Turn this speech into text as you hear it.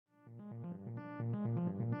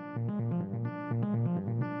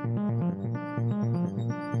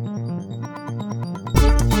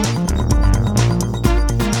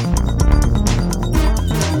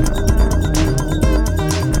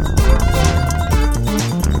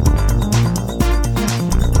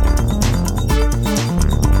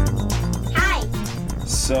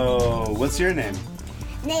What's your name?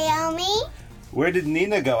 Naomi. Where did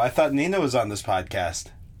Nina go? I thought Nina was on this podcast.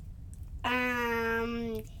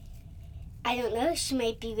 I don't know. She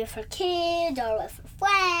might be with her kids or with her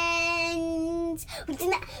friends. You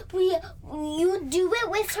do it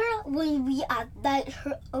with her when we invite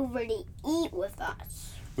her over to eat with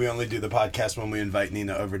us. We only do the podcast when we invite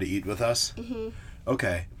Nina over to eat with us? Mm-hmm.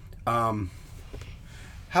 Okay. How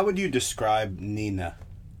would you describe Nina?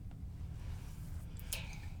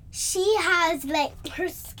 She has, her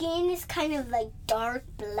skin is kind of, dark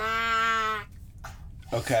black.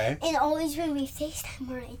 Okay. And always when we FaceTime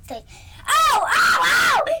her, it's like, ow, ow,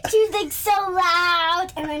 ow! She's, so loud.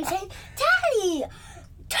 And I'm saying, Daddy,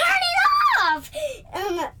 turn it off!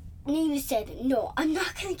 And Nina said, no, I'm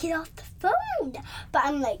not going to get off the phone. But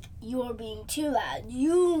I'm like, you're being too loud.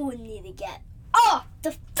 You need to get off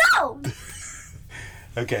the phone!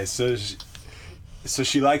 Okay, so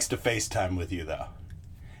she likes to FaceTime with you, though.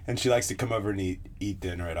 And she likes to come over and eat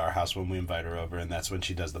dinner at our house when we invite her over, and that's when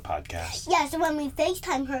she does the podcast. Yeah, so when we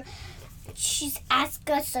FaceTime her, she's asked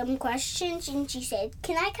us some questions, and she said,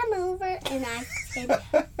 can I come over? And I said,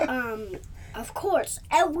 of course.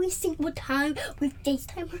 Every single time we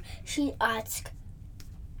FaceTime her, she asks,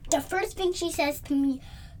 the first thing she says to me,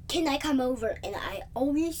 can I come over? And I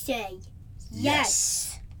always say,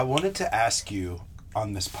 yes. I wanted to ask you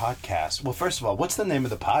on this podcast. Well, first of all, what's the name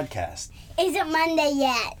of the podcast? Isn't Monday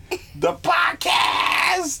yet. The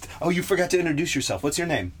podcast! Oh, you forgot to introduce yourself. What's your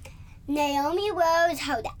name? Naomi Rose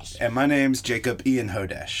Hodesh. And my name's Jacob Ian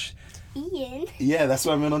Hodesh. Ian? Yeah, that's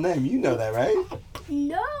my middle name. You know that, right?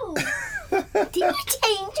 No. Did you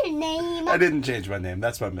change your name? I didn't change my name.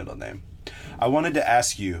 That's my middle name. I wanted to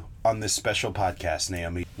ask you on this special podcast,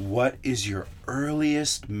 Naomi, what is your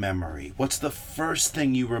earliest memory? What's the first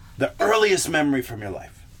thing the earliest memory from your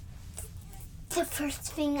life? The first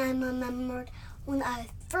thing I remembered when I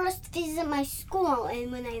first visit my school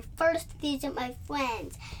and when I first visit my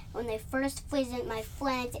friends. When I first visit my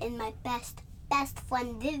friends and my best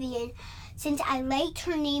friend Vivian, since I liked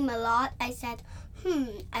her name a lot, I said,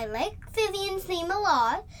 I like Vivian's name a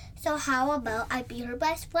lot, so how about I be her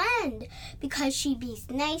best friend? Because she be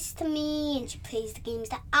nice to me and she plays the games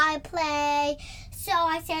that I play. So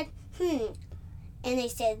I said, And I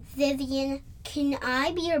said, Vivian, can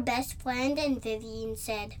I be your best friend? And Vivian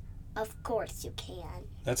said, of course you can.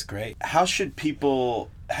 That's great. How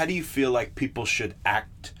do you feel like people should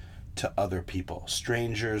act to other people?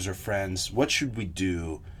 Strangers or friends? What should we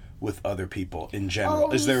do with other people in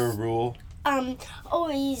general? Is there a rule?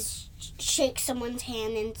 Always shake someone's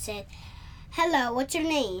hand and say, hello, what's your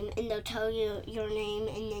name? And they'll tell you your name,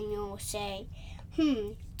 and then you'll say,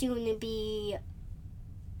 do you want to be,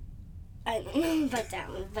 I don't know about that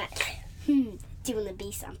one, but, do you want to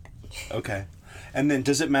be something? Okay. And then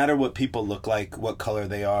does it matter what people look like, what color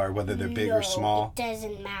they are, whether they're big or small? No, it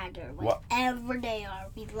doesn't matter. Whatever they are,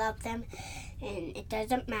 we love them, and it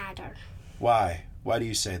doesn't matter. Why? Why do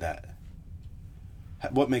you say that? How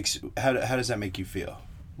does that make you feel?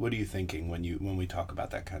 What are you thinking when we talk about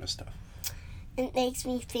that kind of stuff? It makes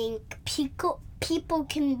me think people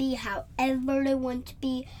can be however they want to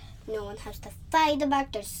be. No one has to fight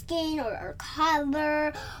about their skin or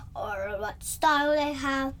color or what style they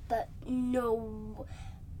have, but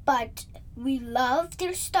we love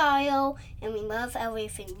their style and we love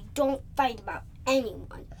everything. We don't fight about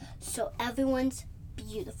anyone. So everyone's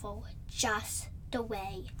beautiful just the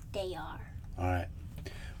way they are. All right.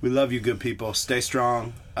 We love you, good people. Stay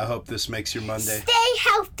strong. I hope this makes your Monday. Stay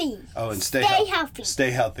healthy. Oh, and stay healthy. Stay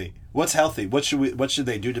healthy. What's healthy? What should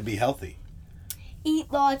they do to be healthy?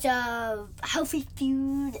 Eat lots of healthy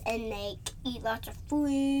food and eat lots of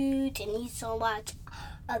fruit and eat so much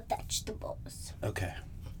of vegetables. Okay.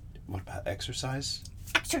 What about exercise?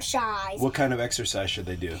 Exercise. What kind of exercise should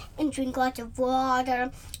they do? And drink lots of water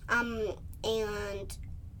and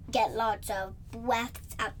get lots of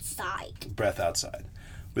breaths outside. Breath outside.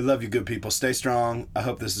 We love you, good people. Stay strong. I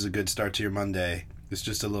hope this is a good start to your Monday. It's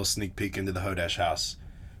just a little sneak peek into the Hodesh house.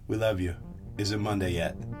 We love you. Is it Monday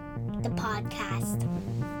yet? The podcast.